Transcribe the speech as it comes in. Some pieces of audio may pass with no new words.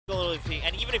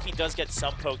even if he does get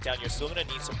some poke down, you're still going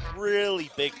to need some really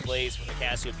big plays from the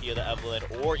Cassiopeia, the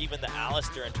Evelynn, or even the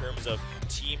Alistair in terms of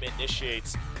team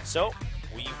initiates. So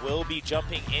we will be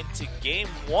jumping into game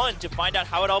one to find out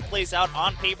how it all plays out.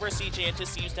 On paper, CJ Entus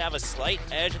seems to have a slight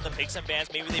edge in the picks and bans.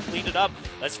 Maybe they cleaned it up.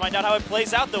 Let's find out how it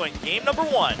plays out, though, in game number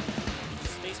one.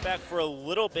 Space back for a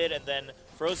little bit and then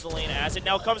froze the lane as it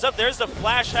now comes up. There's the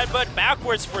flash headbutt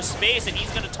backwards for Space, and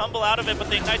he's going to tumble out of it, but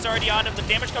the Ignite's already on him. The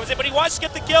damage comes in, but he wants to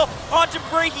get the kill onto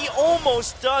Bray. He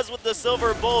almost does with the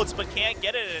silver bullets, but can't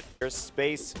get it. There's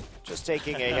Space just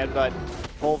taking a headbutt,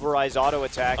 pulverized auto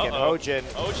attack, and Hojin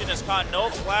has caught no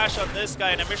flash on this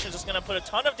guy, and Ambition's just going to put a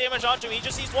ton of damage onto him. He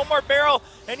just needs one more barrel,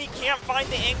 and he can't find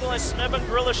the angle as Smeb and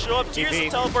Gorilla show up. Here's the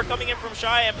teleport coming in from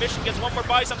Shy. Ambition gets one more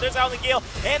body slam. There's Howling Gale,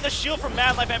 and the shield from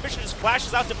Mad Life. Ambition just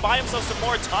flashes out to buy himself some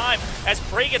more time as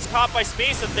Prey gets caught by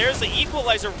Space, and there's the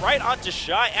equalizer right onto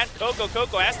Shy and Coco.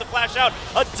 Coco has to flash out.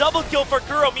 A double kill for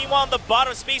Kuro. Meanwhile, on the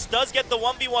bottom, Space does get the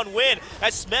 1v1 win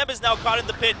as Smeb is now caught in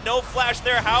the pit. No flash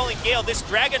there. Howling Gale. This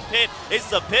Dragon Pit is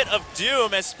the pit of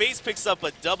doom as Space picks up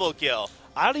a double kill.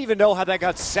 I don't even know how that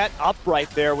got set up right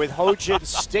there with Hojin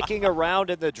sticking around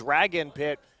in the Dragon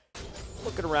Pit.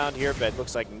 Looking around here, but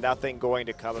looks like nothing going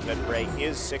to come of it. Bray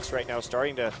is 6 right now,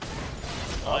 starting to...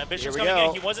 Ambition's coming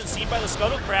in. He wasn't seen by the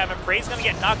Scuttle Crab, and Prey's going to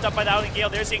get knocked up by the Howling Gale.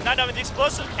 There's the Ignite on the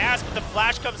explosive cast, but the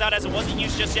flash comes out as it wasn't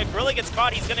used just yet. Gorilla gets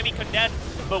caught. He's going to be condemned,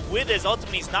 but with his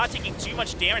ultimate, he's not taking too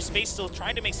much damage. Space still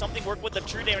trying to make something work with the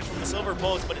true damage from the silver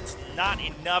bullets, but it's not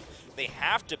enough. They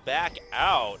have to back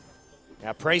out.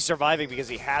 Yeah, Prey surviving because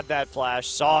he had that flash,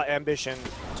 saw Ambition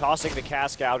tossing the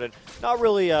cask out, and not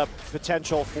really a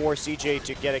potential for CJ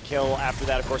to get a kill after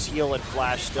that. Of course, heal and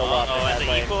flash still up. And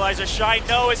the equalizer, Shy,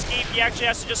 no escape. He actually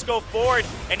has to just go forward,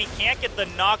 and he can't get the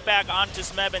knockback onto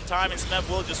Smeb in time, and Smeb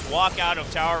will just walk out of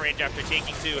tower range after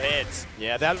taking 2 hits.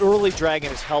 Yeah, that early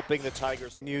Dragon is helping the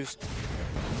Tigers. News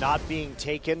not being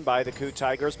taken by the KOO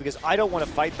Tigers because I don't want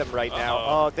to fight them right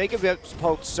now. They can get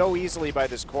poked so easily by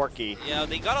this Corki. Yeah,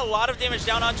 they got a lot of damage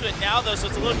down onto it now, though, so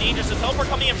it's a little dangerous. The teleport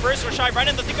coming in first for Shy, right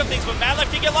in the thick of things, but Mad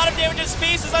Life did get a lot of damage, and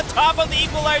Space is on top of the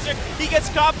equalizer. He gets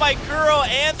caught by Kuro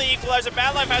and the equalizer.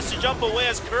 Mad Life has to jump away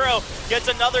as Kuro gets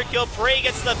another kill. Prey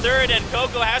gets the third, and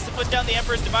Coco has to put down the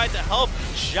Emperor's Divide to help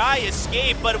Shy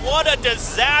escape. But what a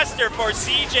disaster for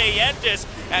CJ Entus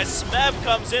as Smeb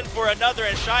comes in for another,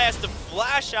 and Shy has to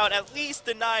flash out, at least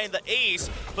denying the ace,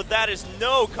 but that is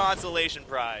no consolation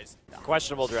prize.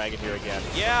 Questionable Dragon here again.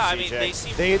 Yeah, I mean, they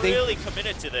seem really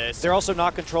committed to this. They're also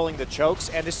not controlling the chokes,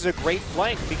 and this is a great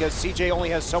flank because CJ only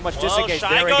has so much disengage.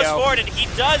 Shy goes forward, and he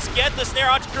does get the snare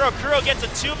onto Kuro. Kuro gets a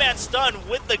 2-man stun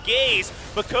with the gaze,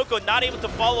 but Coco not able to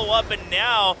follow up, and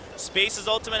now Space's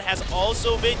ultimate has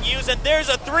also been used, and there's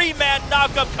a 3-man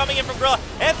knockup coming in from Gorilla,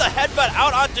 and the headbutt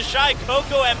out onto Shy.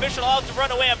 Coco, Ambition all have to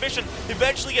run away. Ambition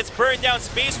eventually gets burned down.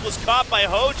 Space was caught by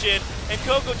Hojin, and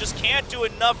Coco just can't do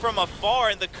enough from afar,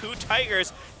 and the KOO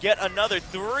Tigers get another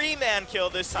 3-man kill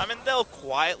this time, and they'll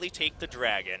quietly take the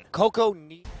Dragon. Coco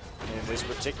in this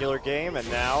particular game, and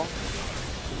now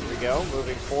here we go,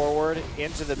 moving forward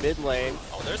into the mid lane.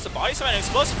 Oh, there's the body slam,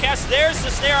 explosive cast. There's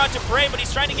the snare onto Bray, but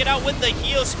he's trying to get out with the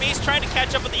heal. Space trying to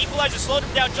catch up, but the equalizer slowed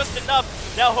him down just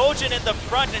enough. Now Hojin in the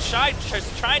front, and Shy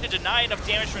is trying to deny enough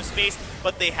damage from Space,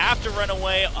 but they have to run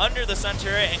away under the sun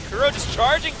turret, and Kuro just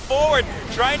charging forward,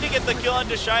 trying to get the kill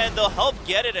onto Shy, and they'll help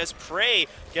get it as Prey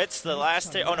gets the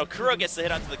last hit. Oh no, Kuro gets the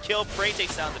hit onto the kill. Prey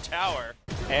takes down the tower.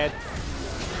 And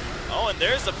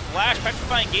there's a flash,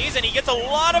 petrifying gaze, and he gets a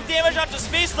lot of damage onto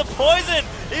Space. The poison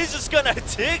is just gonna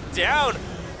tick down,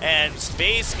 and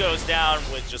Space goes down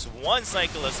with just 1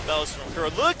 cycle of spells from Kuro.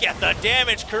 Look at the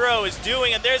damage Kuro is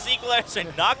doing, and there's the equalizer.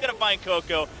 Not gonna find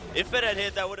Coco. If it had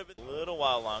hit, that would have been a little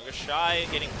while longer. Shy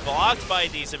getting blocked by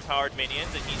these empowered minions,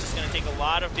 and he's just going to take a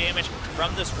lot of damage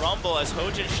from this rumble as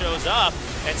Hojin shows up,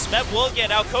 and Smeb will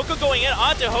get out. Coco going in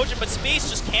onto Hojin, but Space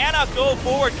just cannot go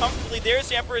forward comfortably. There's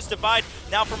the Emperor's Divide.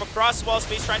 Now from across the wall,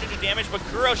 Space trying to do damage, but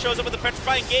Kuro shows up with a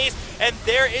petrifying gaze, and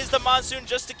there is the Monsoon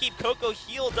just to keep Coco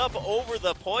healed up over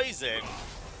the poison.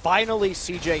 Finally,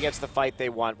 CJ gets the fight they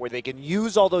want, where they can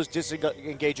use all those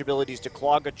disengage abilities to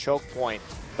clog a choke point,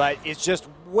 but it's just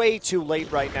way too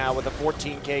late right now with a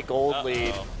 14K gold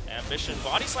lead. Ambition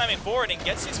body slamming forward and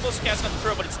gets the explosive cast on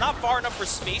Kuro, but it's not far enough for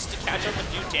Space to catch up and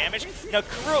do damage. Now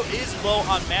Kuro is low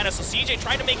on mana, so CJ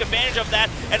trying to make advantage of that,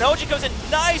 and Hojin comes in,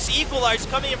 nice equalizer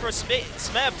coming in from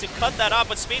Smeb to cut that off,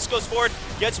 but Space goes forward,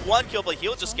 gets 1 kill, but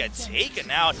he'll just get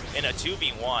taken out in a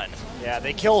 2v1. Yeah,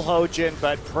 they kill Hojin,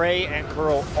 but Prey and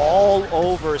Kuro all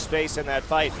over Space in that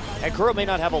fight, and Kuro may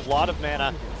not have a lot of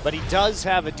mana, but he does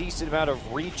have a decent amount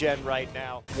of regen right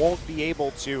now. Won't be able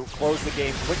to close the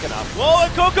game quick enough. Whoa,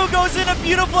 and Coco goes in, a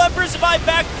beautiful Emperor's Divide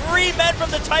back 3 3 men from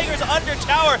the Tigers under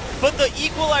tower, but the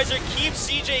equalizer keeps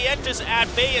CJ Entus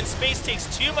at bay, and Space takes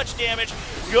too much damage,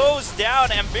 goes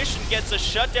down. Ambition gets a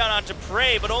shutdown onto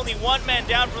Prey, but only 1 man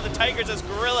down from the Tigers as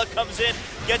Gorilla comes in,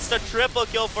 gets the triple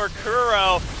kill for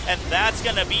Kuro, and that's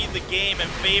going to be the game in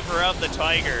favor of the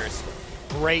Tigers.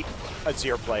 Great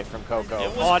Azir play from KOO.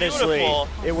 It was Honestly, beautiful.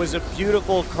 It was a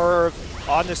beautiful curve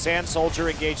on the Sand Soldier,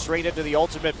 engaged straight into the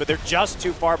ultimate, but they're just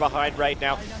too far behind right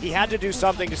now. He had to do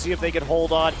something to see if they could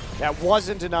hold on. That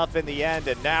wasn't enough in the end,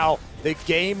 and now the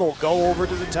game will go over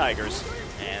to the Tigers.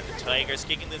 And the Tigers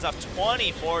kicking this up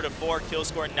 24-4, kill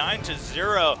score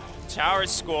 9-0. Tower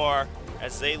score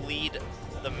as they lead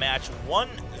the match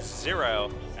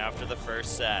 1-0 after the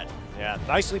first set. Yeah,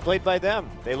 nicely played by them.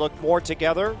 They look more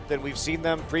together than we've seen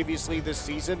them previously this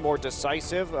season, more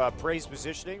decisive, praise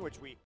positioning, which we...